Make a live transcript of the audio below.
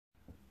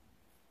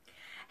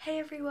Hey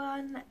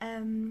everyone,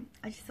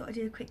 I just thought I'd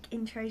do a quick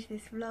intro to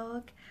this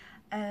vlog.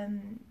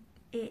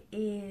 It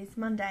is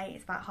Monday,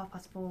 it's about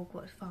 4:30,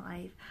 4:45.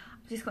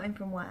 I've just got in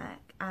from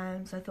work,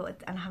 so I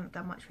thought, and I haven't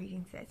done much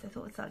reading today, so I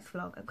thought I'd start this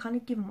vlog. I've kind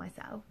of given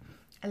myself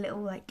a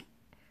little like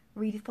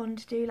readathon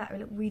to do, like a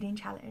little reading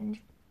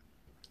challenge,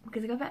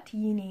 because I go back to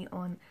uni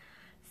on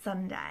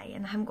Sunday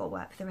and I haven't got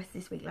work for the rest of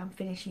this week. Like, I'm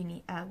finished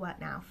uni work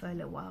now for a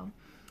little while.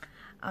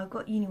 I've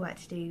got uni work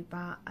to do,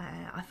 but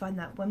I find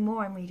that when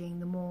more I'm reading,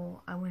 the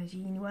more I want to do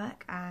uni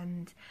work.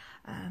 And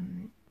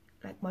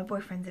like, my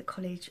boyfriend's at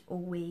college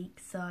all week,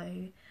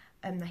 so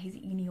he's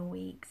at uni all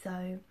week.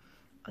 So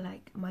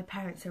like, my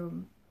parents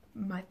and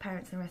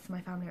the rest of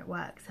my family are at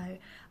work, so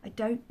I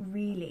don't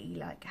really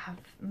like have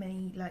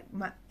many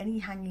any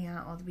hanging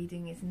out I'll be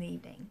doing is in the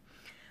evening.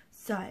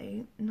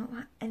 So not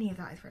that any of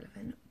that is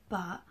relevant,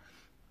 but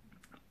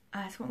so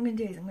what I'm going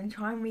to do is I'm going to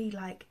try and read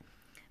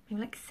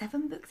maybe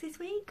 7 books this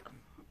week.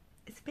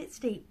 It's a bit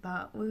steep,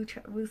 but we'll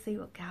see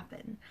what can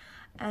happen.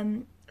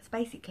 So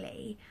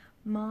basically,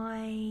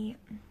 my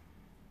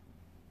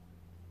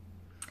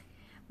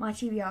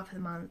TBR for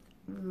the month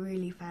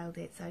really failed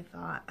it so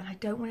far, and I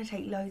don't want to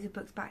take loads of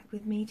books back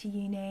with me to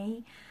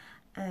uni,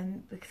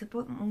 because I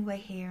brought them all the way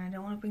here and I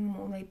don't want to bring them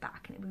all the way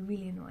back, and it'd be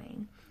really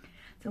annoying.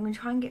 So I'm going to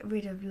try and get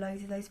rid of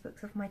loads of those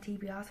books off my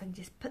TBR, so I can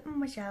just put them on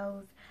my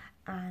shelves,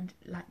 and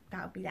like,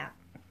 that'll be that.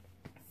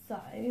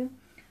 So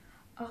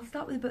I'll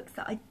start with the books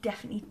that I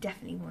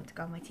definitely want to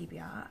go on my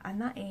TBR, and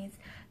that is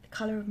The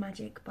Colour of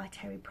Magic by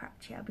Terry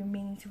Pratchett. I've been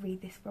meaning to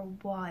read this for a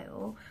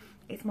while.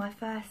 It's my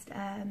first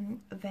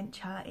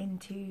venture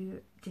into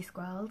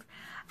Discworld,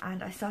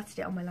 and I started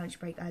it on my lunch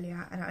break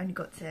earlier, and I only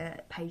got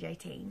to page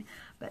 18,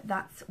 but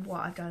that's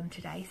what I've done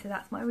today. So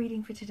that's my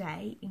reading for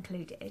today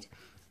included,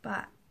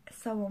 but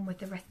so on with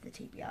the rest of the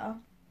TBR.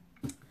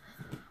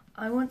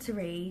 I want to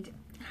read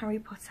Harry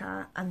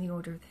Potter and the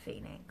Order of the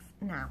Phoenix.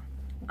 Now,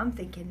 I'm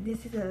thinking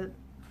this is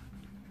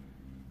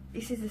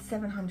a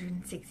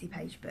 760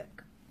 page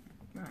book,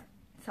 right?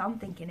 So I'm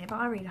thinking if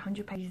I read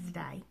 100 pages a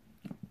day,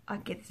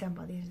 I'd get this done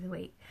by the end of the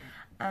week.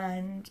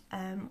 And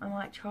I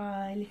might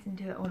try listen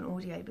to it on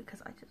audio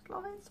because I just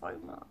love it so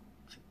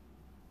much.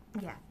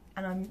 Yeah,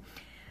 and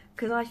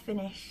because I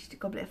finished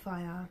Goblet of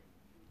Fire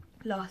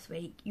last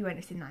week. You won't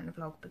have seen that in the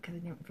vlog because I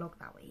didn't vlog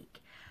that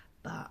week.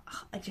 But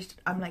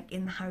I'm like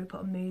in the Harry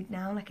Potter mood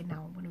now, and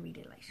now I want to read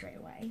it like straight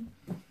away.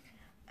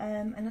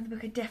 Another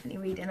book I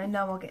definitely read, and I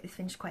know I'll get this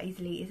finished quite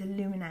easily, is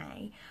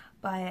Illuminae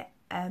by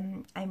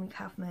Amy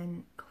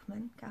Kaufman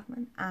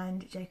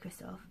and Jay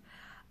Kristoff.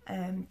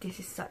 This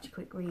is such a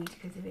quick read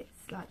because of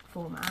its like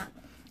format,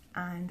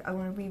 and I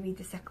want to reread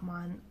the second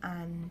one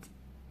and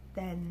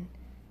then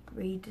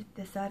read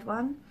the third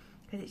one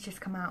because it's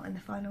just come out in the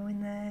final in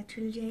the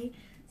trilogy.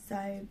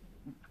 So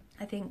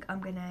I think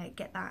I'm gonna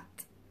get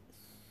that.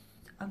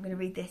 I'm going to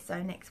read this,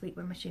 so next week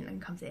when my student loan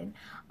comes in,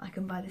 I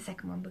can buy the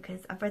second one,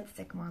 because I've read the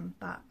second one,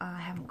 but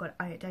I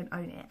don't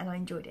own it, and I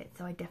enjoyed it,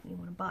 so I definitely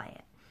want to buy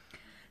it.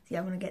 So yeah,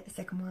 I want to get the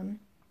second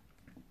one,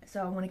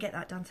 so I want to get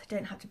that done, so I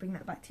don't have to bring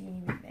that back to uni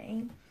with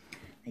me.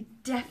 I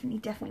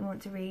definitely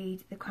want to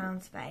read The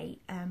Crown's Fate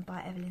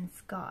by Evelyn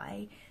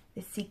Skye,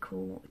 the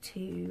sequel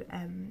to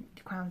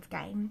The Crown's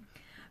Game,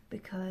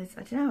 because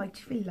I don't know, I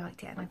just really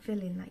liked it, and I'm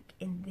feeling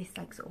in this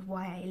sort of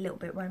YA, a little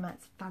bit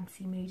romance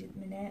fantasy mood at the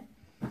minute.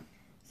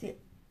 So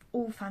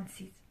all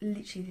fantasy,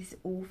 literally this is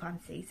all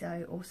fantasy,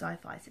 so all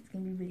sci-fi, so it's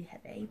going to be really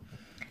heavy.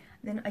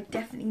 And then I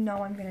definitely know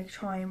I'm going to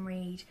try and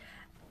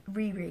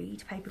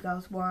reread Paper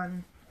Girls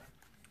 1,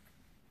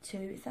 2,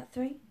 is that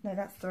 3? No,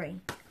 that's 3,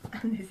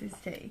 and this is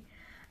 2,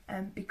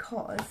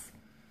 because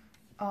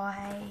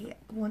I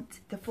want,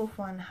 the 4th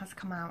one has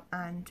come out,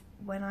 and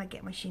when I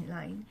get my student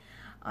loan,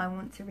 I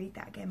want to read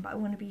that again, but I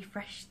want to be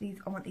fresh,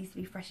 I want these to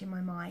be fresh in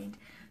my mind,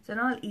 so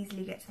then I'll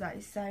easily get to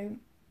those. So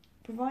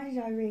provided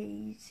I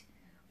read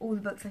all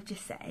the books I've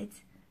just said,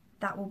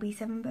 that will be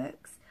 7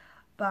 books,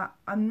 but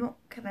I'm not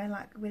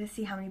gonna we'll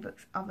see how many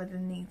books other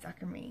than these I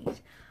can read.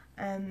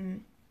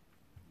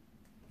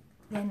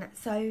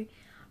 So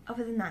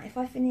other than that, if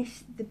I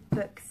finish the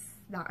books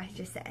that I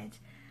just said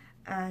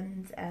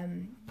and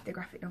the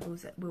graphic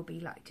novels, that will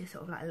be just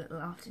sort of a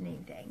little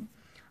afternoon thing,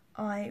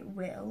 I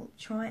will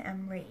try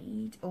and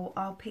read, or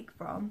I'll pick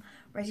from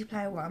Ready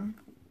Player One,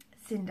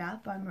 Cinder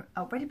by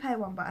Ready Player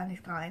One by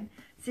Ernest Cline,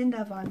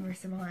 Cinder by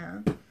Marissa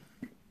Meyer,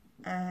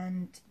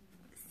 and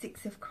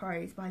Six of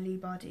Crows by Leigh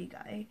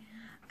Bardugo.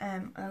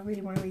 I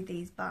really want to read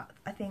these, but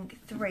I think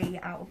 3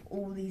 out of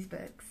all these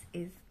books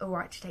is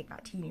alright to take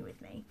back to uni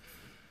with me.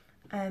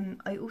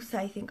 I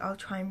also think I'll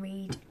try and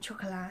read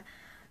Chocolat,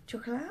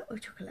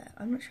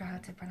 I'm not sure how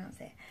to pronounce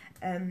it,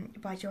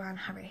 by Joanne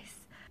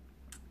Harris,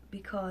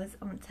 because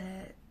I want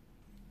to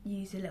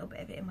use a little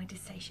bit of it in my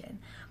dissertation,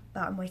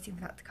 but I'm waiting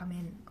for that to come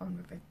in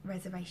on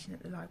reservation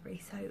at the library,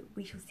 so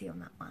we shall see on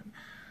that one.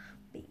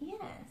 But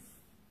yes,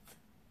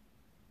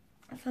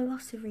 that's a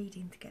lot of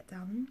reading to get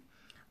done.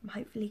 I'm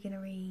hopefully going to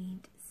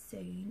read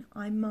soon.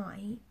 I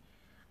might,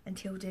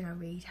 until dinner,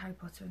 read Harry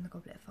Potter and the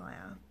Goblet of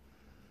Fire.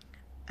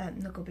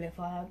 Not Goblet of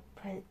Fire,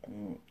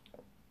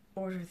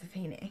 Order of the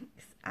Phoenix.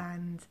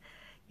 And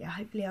yeah,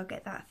 hopefully I'll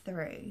get that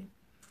through.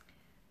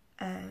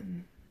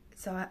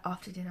 So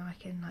after dinner I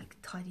can like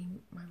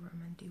tidy my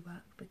room and do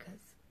work,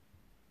 because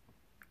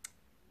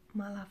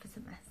my life is a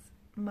mess.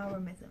 My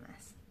room is a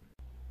mess.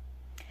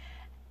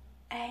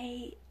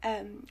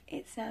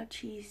 It's now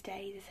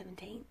Tuesday the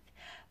 17th,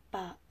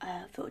 but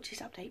I thought I'd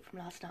just update from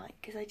last night,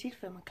 because I did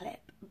film a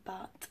clip,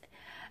 but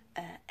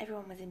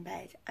everyone was in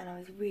bed and I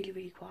was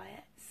really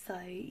quiet, so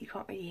you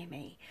can't really hear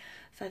me.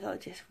 So I thought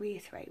I'd just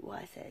reiterate what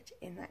I said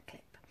in that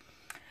clip.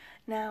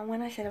 Now,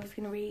 when I said I was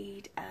going to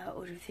read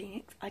Order of the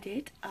Phoenix, I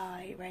did.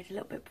 I read a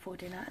little bit before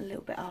dinner, a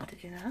little bit after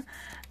dinner,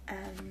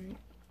 and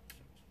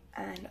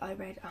I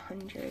read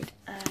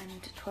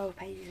 112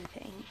 pages, I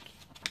think.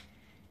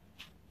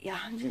 Yeah,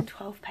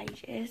 112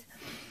 pages.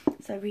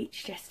 So I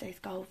reached yesterday's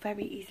goal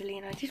very easily,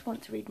 and I did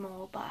want to read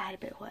more, but I had a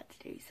bit of work to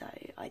do, so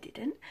I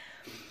didn't.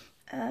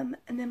 And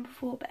then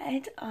before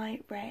bed,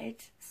 I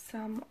read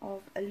some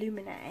of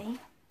Illuminae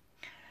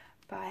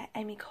by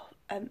Amy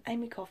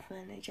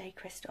Kaufman and Jay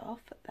Kristoff.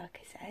 Like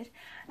I said,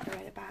 I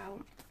read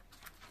about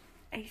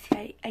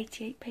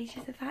 88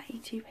 pages of that,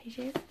 82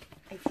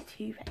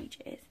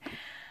 pages.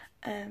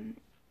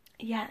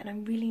 Yeah, and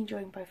I'm really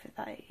enjoying both of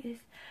those.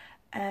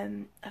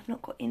 I've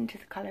not got into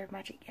The Colour of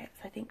Magic yet,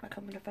 so I think like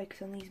I'm going to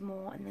focus on these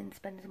more and then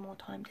spend some more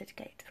time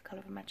dedicated to The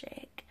Colour of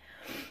Magic.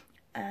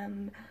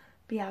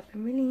 But yeah, I've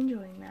been really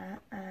enjoying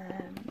that.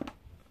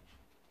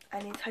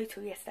 And in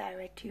total yesterday I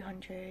read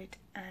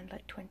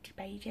 220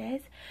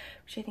 pages,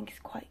 which I think is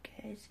quite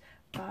good.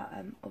 But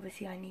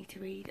obviously I need to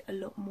read a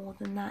lot more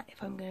than that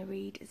if I'm going to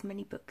read as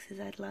many books as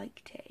I'd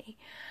like to.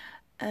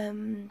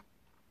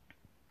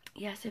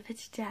 Yeah, so for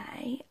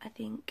today I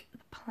think the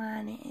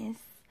plan is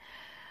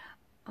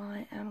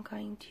I am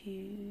going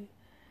to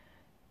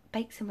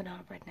bake some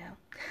banana bread now.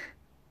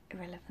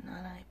 Irrelevant,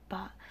 I know,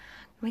 but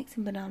make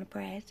some banana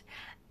bread,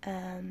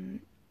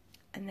 and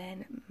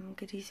then I'm going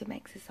to do some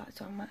exercise.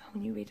 So I might,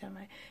 when you read, I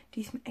might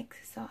do some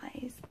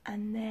exercise,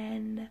 and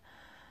then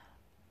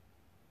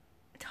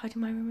tidy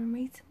my room and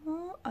read some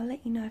more. I'll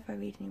let you know if I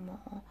read any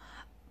more,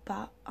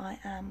 but I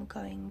am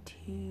going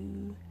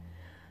to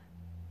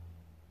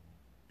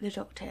the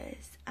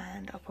doctor's,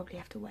 and I'll probably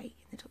have to wait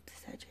in the doctor's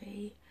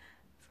surgery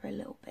for a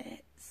little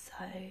bit, so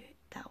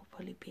that will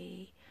probably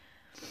be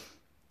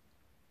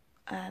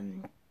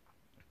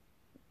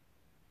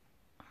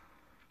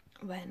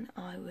when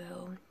I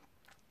will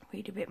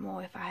read a bit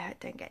more if I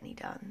don't get any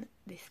done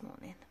this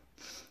morning.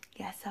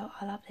 Yeah, so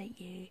I'll update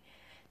you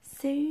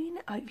soon.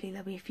 Hopefully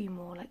there'll be a few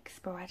more like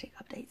sporadic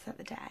updates throughout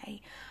the day.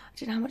 I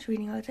don't know how much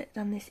reading I'll get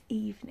done this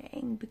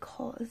evening,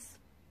 because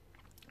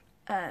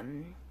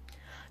I'm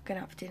going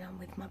out for dinner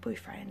with my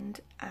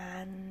boyfriend,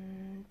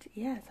 and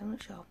yeah, so I'm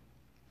not sure.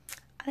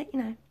 I'll let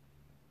you know.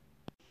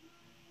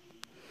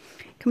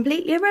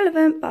 Completely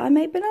irrelevant, but I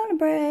made banana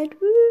bread.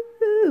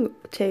 Woo!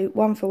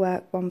 One for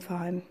work, one for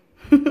home.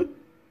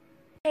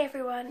 Hey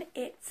everyone,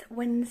 it's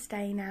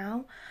Wednesday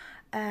now.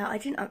 I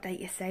didn't update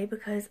yesterday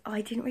because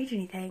I didn't read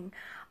anything.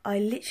 I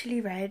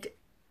literally read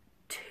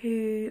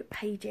 2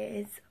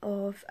 pages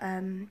of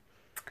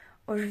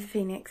Order of the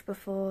Phoenix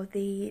before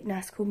the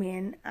nurse called me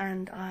in,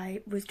 and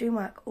I was doing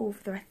work all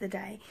for the rest of the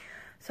day.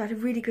 So I had a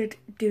really good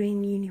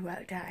doing uni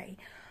work day,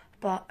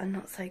 but a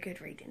not so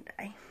good reading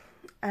day.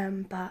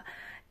 But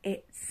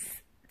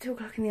it's 2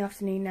 o'clock in the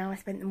afternoon now. I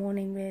spent the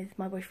morning with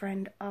my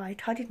boyfriend. I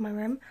tidied my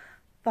room,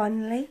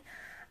 finally,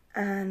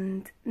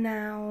 and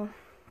now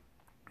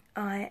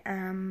I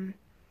am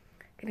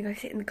going to go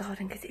sit in the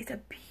garden because it's a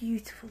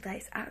beautiful day.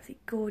 It's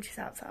absolutely gorgeous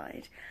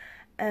outside.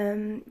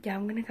 Yeah,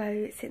 I'm going to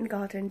go sit in the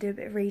garden, do a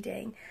bit of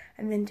reading,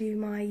 and then do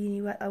my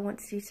uni work I want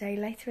to do today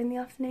later in the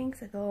afternoon,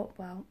 because I thought,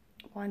 well,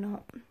 why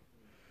not?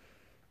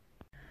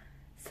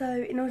 So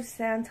in order to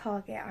stay on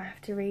target, I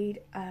have to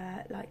read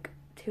like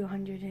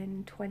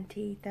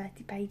 220,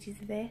 30 pages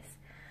of this.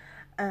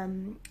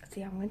 So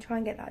yeah, I'm going to try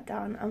and get that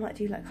done. I might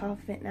do like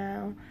half of it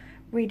now,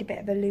 read a bit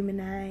of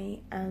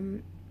Illuminae,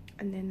 and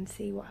then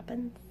see what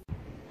happens.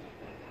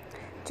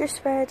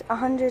 Just read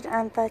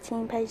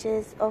 113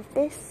 pages of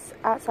this,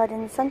 Outside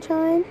in the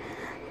Sunshine,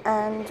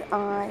 and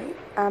I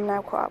am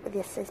now caught up with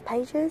yesterday's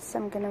pages, so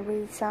I'm going to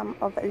read some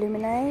of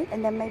Illuminae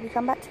and then maybe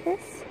come back to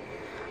this.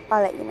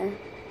 I'll let you know.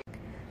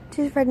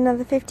 Just read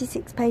another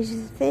 56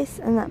 pages of this,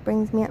 and that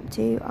brings me up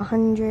to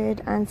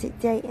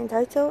 168 in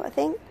total, I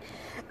think,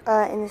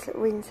 in this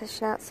little reading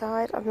session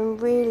outside. I've been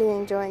really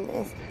enjoying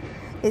this.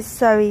 It's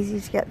so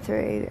easy to get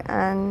through,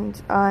 and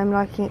I'm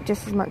liking it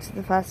just as much as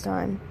the first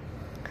time.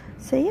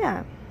 So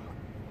yeah,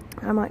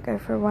 I might go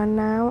for a run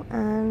now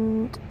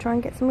and try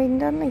and get some reading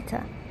done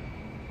later.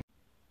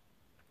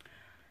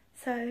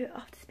 So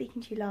after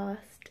speaking to you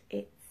last,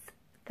 it's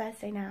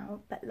Thursday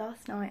now, but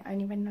last night I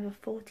only read another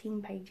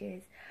 14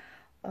 pages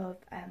of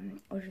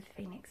Order of the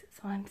Phoenix,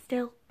 so I'm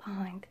still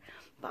behind,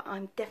 but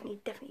I'm definitely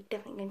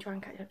going to try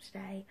and catch up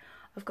today.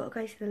 I've got to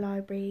go to the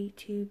library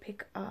to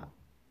pick up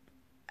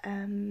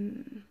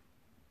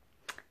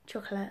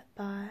Chocolate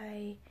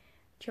by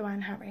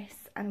Joanne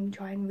Harris, and I'm going to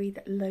try and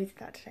read loads of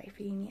that today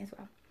for uni as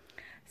well.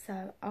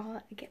 So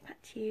I'll get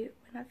back to you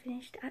when I've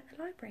finished at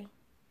the library.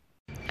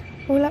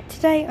 all up to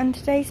date on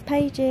today's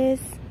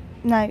pages.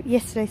 No,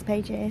 yesterday's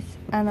pages.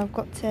 And I've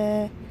got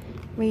to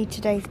read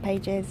today's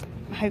pages.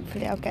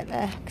 Hopefully I'll get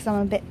there because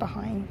I'm a bit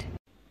behind.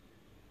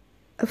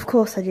 Of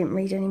course I didn't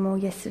read any more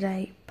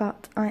yesterday,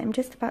 but I am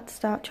just about to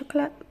start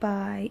Chocolate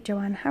by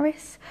Joanne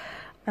Harris.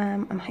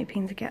 I'm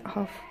hoping to get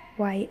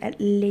halfway at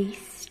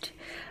least,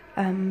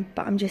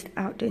 but I'm just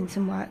out doing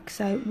some work,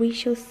 so we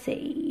shall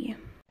see.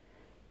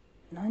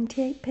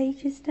 98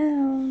 pages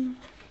down.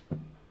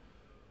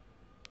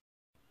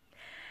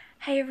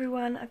 Hey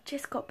everyone, I've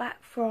just got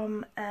back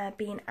from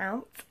being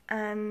out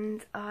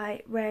and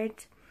I read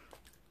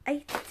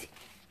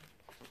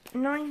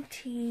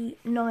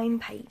 99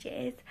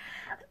 pages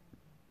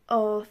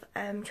of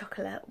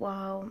Chocolate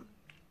while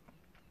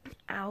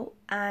out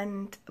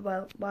and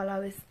while I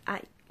was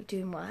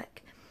doing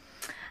work.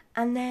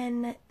 And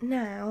then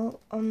now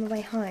on the way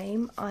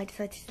home I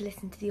decided to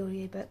listen to the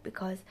audiobook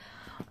because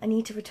I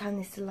need to return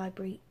this to the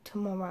library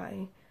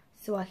tomorrow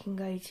so I can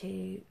go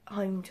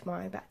home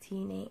tomorrow back to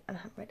uni, and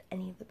I haven't read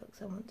any of the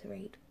books I want to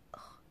read.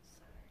 Oh,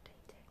 so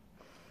irritating.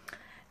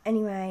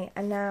 Anyway,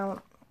 and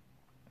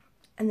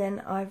then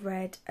I've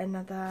read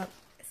another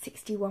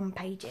 61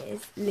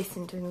 pages,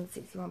 listened to another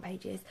 61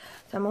 pages,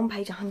 so I'm on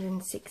page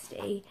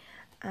 160,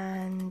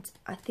 and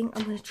I think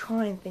I'm going to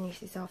try and finish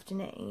this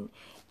afternoon.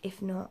 If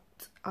not,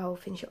 I'll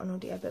finish it on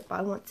audiobook, but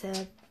I want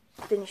to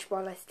finish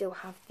while I still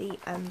have the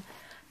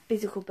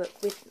physical book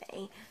with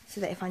me, so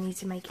that if I need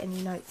to make any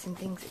notes and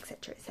things,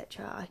 etc,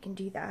 etc, I can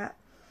do that.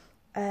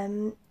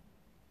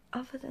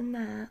 Other than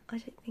that, I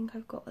don't think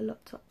I've got a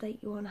lot to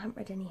update you on. I haven't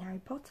read any Harry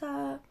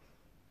Potter,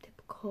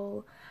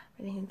 typical,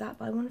 or anything like that,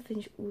 but I want to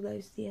finish all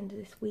those at the end of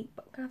this week.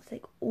 But I'm going to have to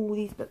take all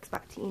these books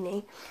back to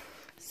uni,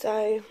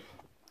 so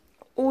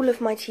all of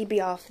my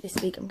TBR for this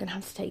week I'm going to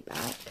have to take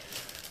back.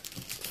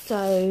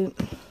 So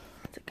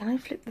can I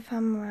flip the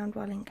fan around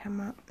while in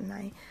camera?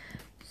 No.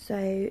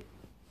 So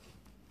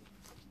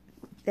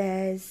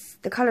there's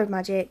The Colour of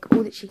Magic,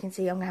 All That She Can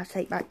See, I'm going to have to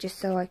take back just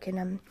so I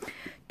can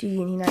do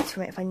uni notes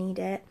from it if I need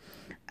it.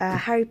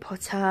 Harry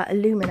Potter,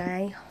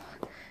 Illuminae,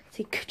 so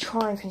you could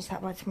try and finish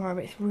that by tomorrow,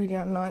 but it's really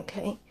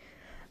unlikely.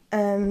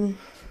 And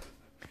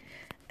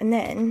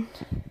then,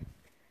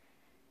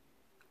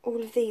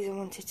 all of these I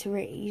wanted to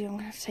read, I'm going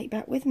to have to take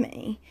back with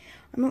me.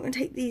 I'm not going to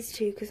take these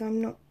two because I'm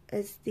not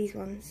as, these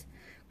ones,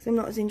 because I'm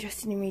not as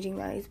interested in reading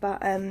those, but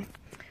the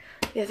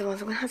other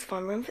ones I'm going to have to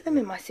find room for them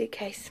in my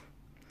suitcase.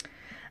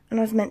 And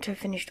I was meant to have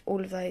finished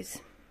all of those,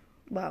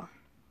 well,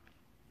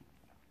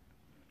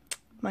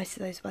 most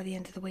of those by the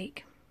end of the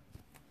week.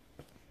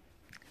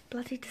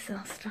 Bloody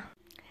disaster.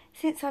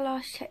 Since I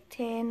last checked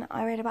in,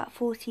 I read about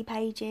 40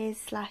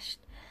 pages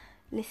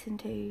 / listened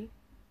to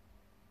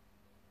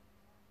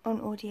on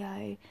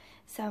audio.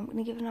 So I'm going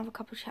to give another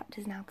couple of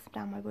chapters now because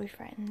I'm down my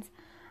boyfriend's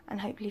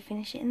and hopefully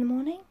finish it in the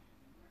morning.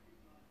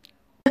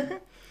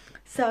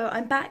 So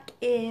I'm back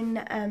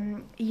in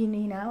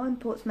uni now in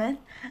Portsmouth,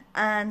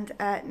 and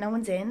no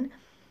one's in,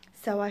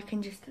 so I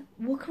can just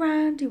walk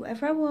around, do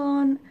whatever I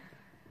want,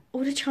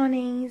 order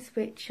Chinese,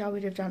 which I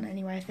would have done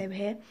anyway if they were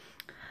here.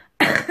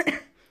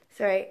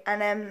 Sorry,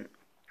 and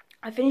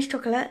I finished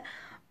Chocolate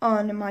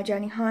on my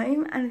journey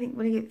home, and I think I'm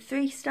going to give it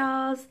 3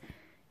 stars.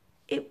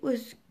 It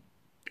was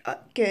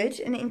good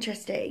and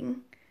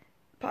interesting,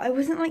 but I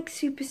wasn't like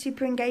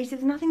super engaged.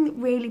 There's nothing that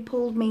really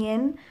pulled me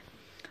in.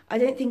 I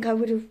don't think I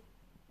would have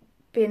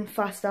been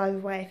fussed either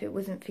way if it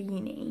wasn't for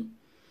uni.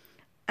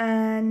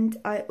 And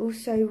I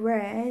also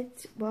read,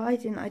 why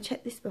didn't I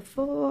check this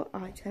before?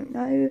 I don't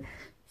know.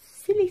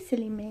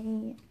 Silly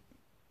me.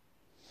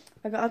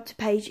 I got up to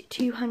page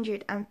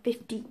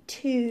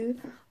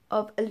 252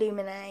 of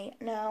Illuminae.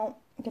 Now,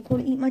 I can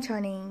probably eat my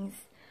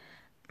Chinese.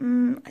 I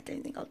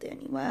don't think I'll do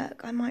any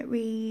work. I might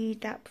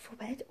read that before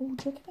bed. Oh,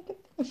 do you reckon I could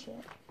finish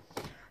it?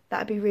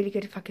 That'd be really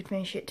good if I could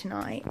finish it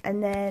tonight.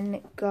 And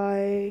then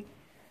go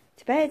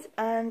to bed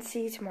and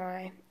see you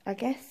tomorrow. I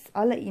guess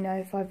I'll let you know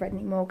if I've read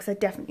any more, because I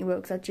definitely will,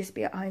 because I'd just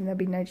be at home, there'll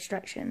be no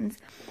distractions.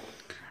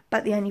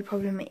 But the only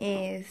problem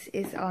is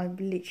I've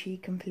literally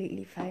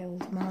completely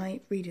failed my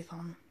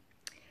readathon.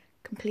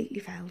 Completely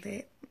failed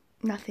it.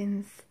 I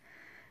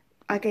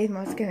gave them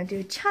I was going to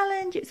do a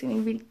challenge, it was going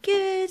to be really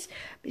good,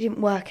 but it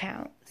didn't work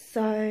out.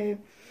 So I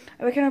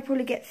reckon I'll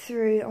probably get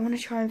through. I want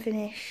to try and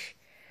finish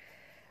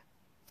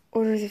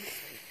Order of the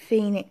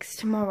Phoenix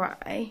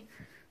tomorrow.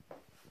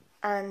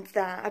 And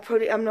that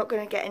I'm not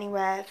going to get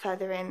anywhere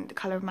further in The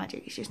Colour of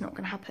Magic. It's just not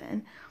going to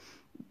happen.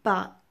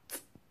 But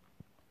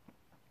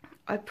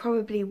I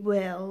probably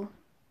will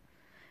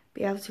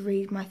be able to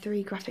read my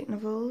 3 graphic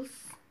novels,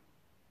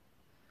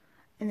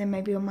 and then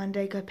maybe on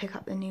Monday go pick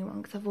up the new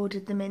one, because I've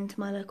ordered them into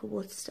my local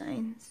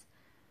Waterstones.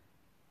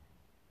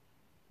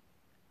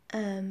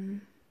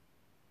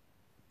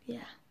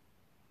 Yeah,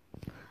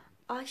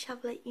 I shall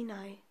let you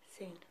know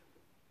soon.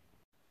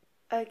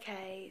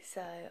 Okay,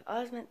 so I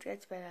was meant to go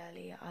to bed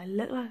early. I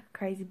look like a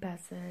crazy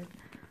person,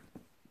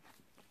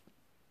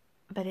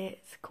 but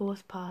it's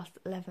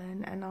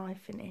 11:15 and I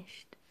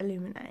finished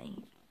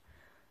Illuminae.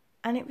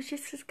 And it was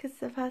just because it's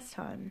the first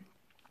time.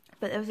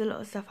 But there was a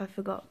lot of stuff I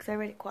forgot because I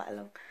read it quite a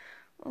long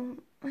I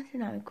don't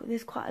know,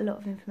 there's quite a lot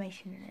of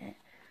information in it,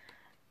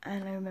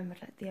 and I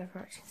remembered like the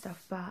overarching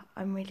stuff, but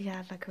I'm really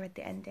glad like I read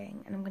the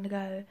ending, and I'm gonna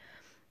go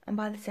and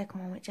buy the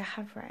second one, which I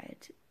have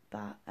read,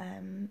 but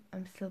I'm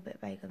still a bit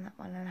vague on that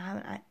one, and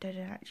I don't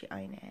actually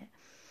own it.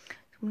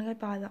 So I'm gonna go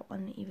buy that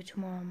one either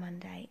tomorrow or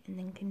Monday, and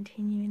then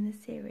continue in the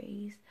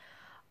series.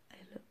 I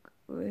look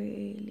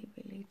really,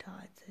 really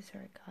tired, so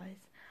sorry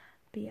guys.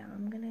 But yeah,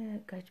 I'm gonna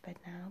go to bed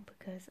now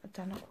because I've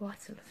done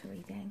quite a lot of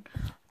reading.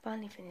 I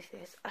finally finished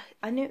this.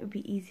 I knew it would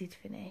be easy to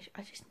finish,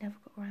 I just never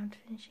got around to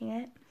finishing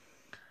it.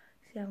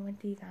 So yeah, I'm gonna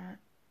do that,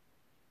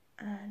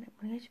 and I'm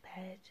gonna go to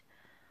bed.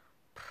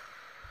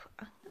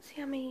 I can't see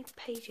how many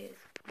pages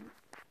I've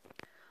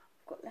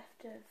got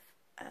left of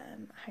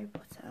Harry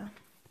Potter.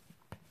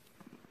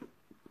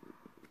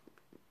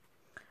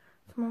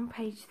 So I'm on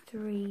page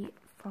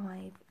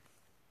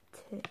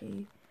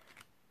 352.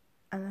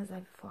 And there's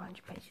over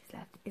 400 pages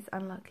left. It's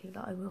unlikely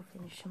that I will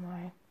finish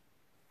tomorrow.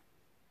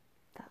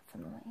 That's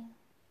annoying.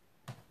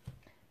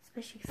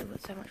 Especially because I've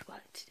got so much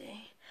work to do.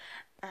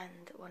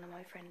 And one of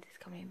my friends is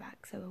coming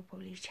back, so we'll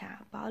probably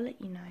chat. But I'll let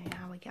you know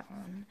how I get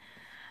on.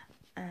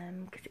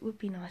 Because it would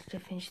be nice to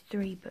finish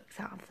 3 books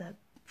out of the...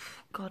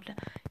 God knows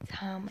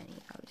how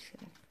many I was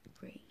going to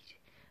read.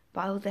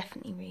 But I will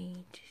definitely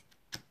read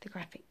the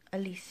graphic...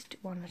 At least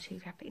 1 or 2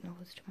 graphic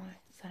novels tomorrow.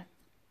 So,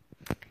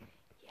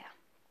 yeah.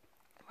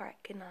 Alright,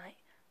 good night.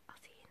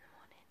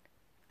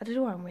 I don't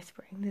know why I'm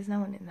whispering, there's no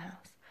one in the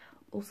house.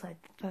 Also,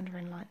 the thunder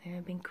and lightning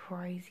have been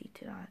crazy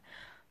tonight.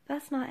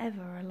 First night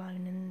ever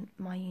alone in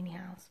my uni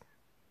house.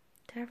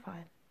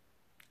 Terrifying.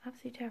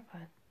 Absolutely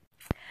terrifying.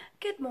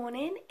 Good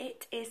morning,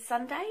 it is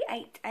Sunday,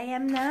 8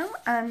 AM now,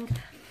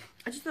 and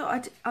I just thought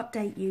I'd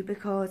update you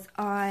because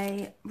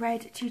I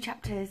read 2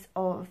 chapters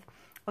of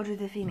Order of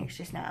the Phoenix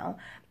just now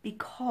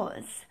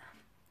because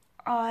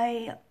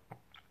I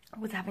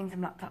was having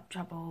some laptop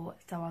trouble,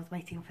 so I was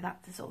waiting for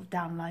that to sort of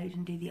download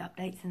and do the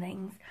updates and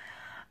things,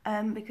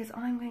 because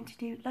I'm going to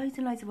do loads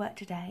and loads of work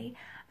today,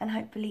 and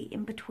hopefully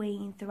in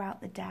between throughout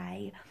the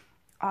day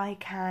I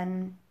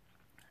can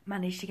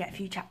manage to get a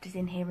few chapters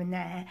in here and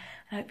there,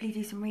 and hopefully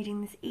do some reading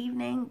this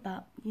evening,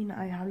 but you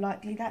know how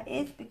likely that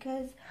is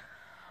because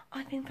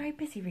I've been very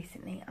busy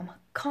recently. I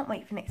can't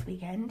wait for next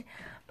weekend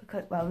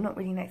because, well, not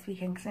really next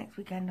weekend, because next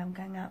weekend I'm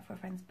going out for a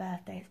friend's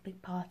birthday. It's a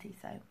big party,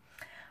 so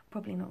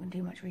probably not going to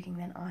do much reading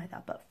then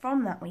either. But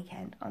from that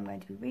weekend, I'm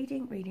going to be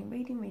reading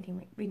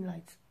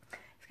loads.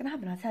 It's going to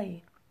happen, I tell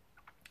you.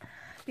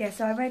 Yeah,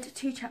 so I read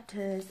 2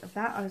 chapters of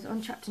that. I was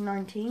on chapter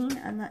 19,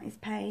 and that is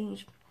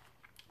page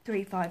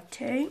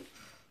 352.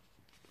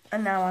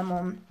 And now I'm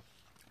on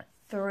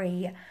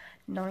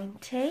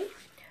 390.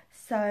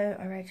 So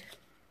I read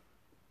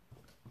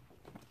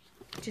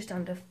just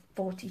under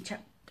 40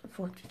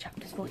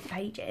 chapters, 40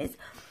 pages.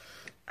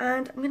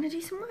 And I'm going to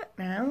do some work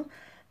now.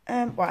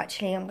 Well,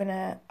 actually, I'm going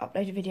to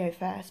upload a video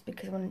first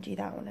because I want to do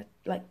that. I want to,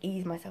 like,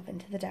 ease myself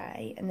into the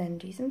day and then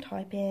do some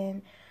typing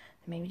and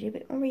maybe do a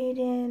bit more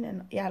reading.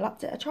 And, yeah, I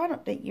try and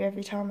update you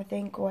every time, I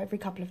think, or every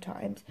couple of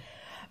times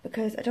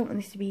because I don't want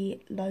this to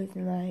be loads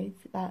and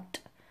loads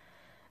that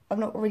I've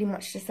not really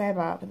much to say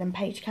about other than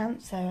page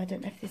count, so I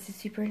don't know if this is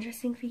super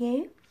interesting for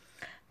you.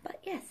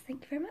 But, yes,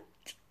 thank you very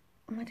much.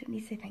 I don't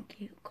need to say thank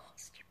you. God,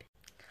 stupid.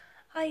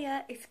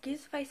 Hiya,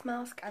 excuse the face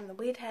mask and the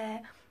weird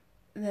hair.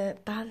 The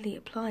badly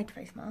applied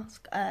face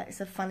mask.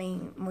 It's a funny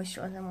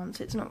moisturiser one,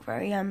 so it's not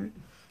very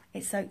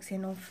it soaks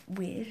in off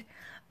weird.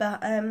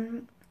 But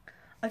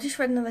I've just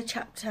read another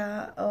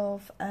chapter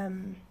of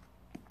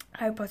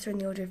Harry Potter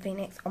and the Order of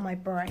Phoenix on my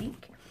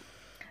break.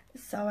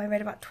 So I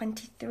read about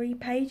 23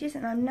 pages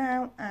and I'm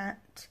now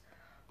at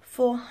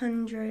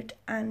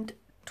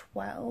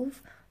 412.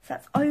 So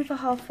that's over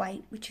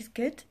halfway, which is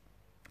good.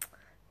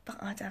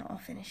 But I doubt I'll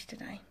finish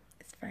today.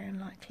 It's very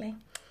unlikely.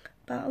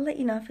 But I'll let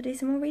you know if I do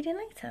some more reading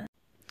later.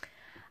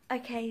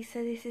 Okay,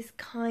 so this is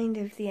kind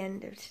of the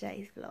end of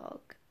today's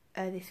vlog,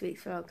 this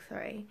week's vlog,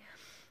 sorry.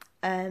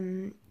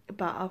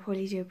 But I'll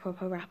probably do a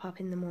proper wrap up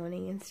in the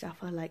morning and stuff.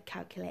 I'll like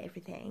calculate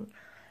everything.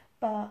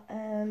 But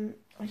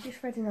I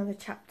just read another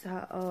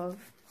chapter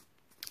of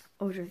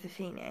Order of the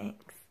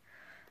Phoenix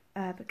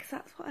because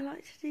that's what I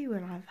like to do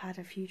when I've had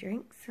a few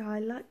drinks. So I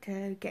like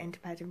to get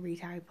into bed and read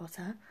Harry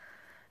Potter.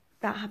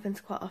 That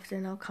happens quite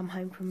often. I'll come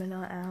home from a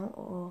night out,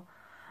 or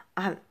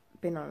I haven't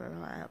been on a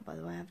night out, by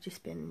the way. I've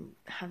just been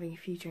having a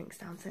few drinks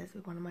downstairs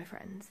with one of my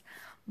friends.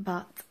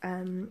 But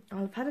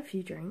I've had a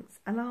few drinks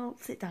and I'll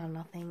sit down and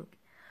I'll think,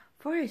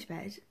 before I go to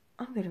bed,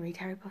 I'm going to read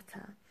Harry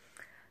Potter.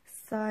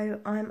 So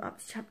I'm up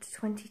to chapter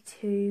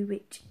 22,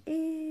 which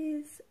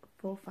is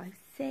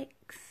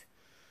 456.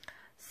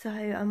 So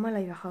I'm well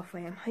over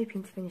halfway. I'm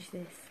hoping to finish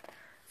this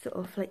sort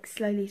of like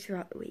slowly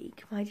throughout the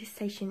week. My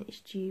dissertation is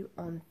due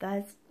on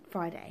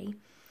Friday,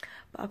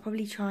 but I'll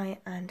probably try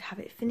and have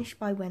it finished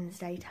by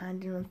Wednesday to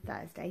hand in on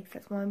Thursday, because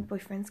that's when my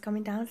boyfriend's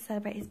coming down to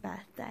celebrate his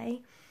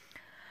birthday.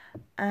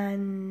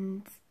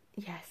 And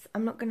yes,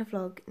 I'm not going to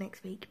vlog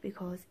next week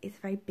because it's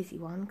a very busy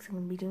one, because I'm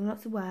going to be doing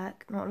lots of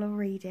work, not a lot of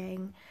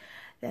reading.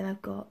 Then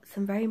I've got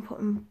some very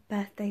important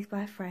birthdays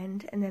by a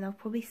friend, and then I'll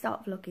probably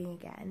start vlogging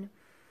again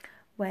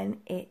when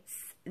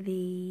it's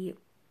the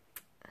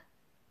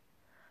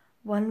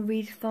one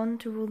readathon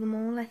to rule them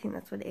all. I think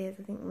that's what it is.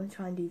 I think I'm going to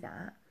try and do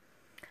that.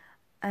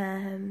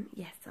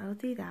 Yes, I'll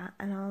do that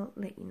and I'll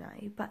let you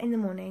know. But in the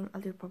morning,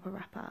 I'll do a proper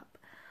wrap up.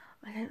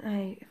 I don't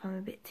know if I'm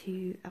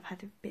I've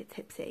had a bit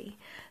tipsy,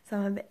 so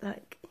I'm a bit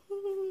like,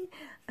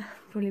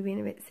 probably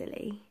being a bit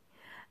silly.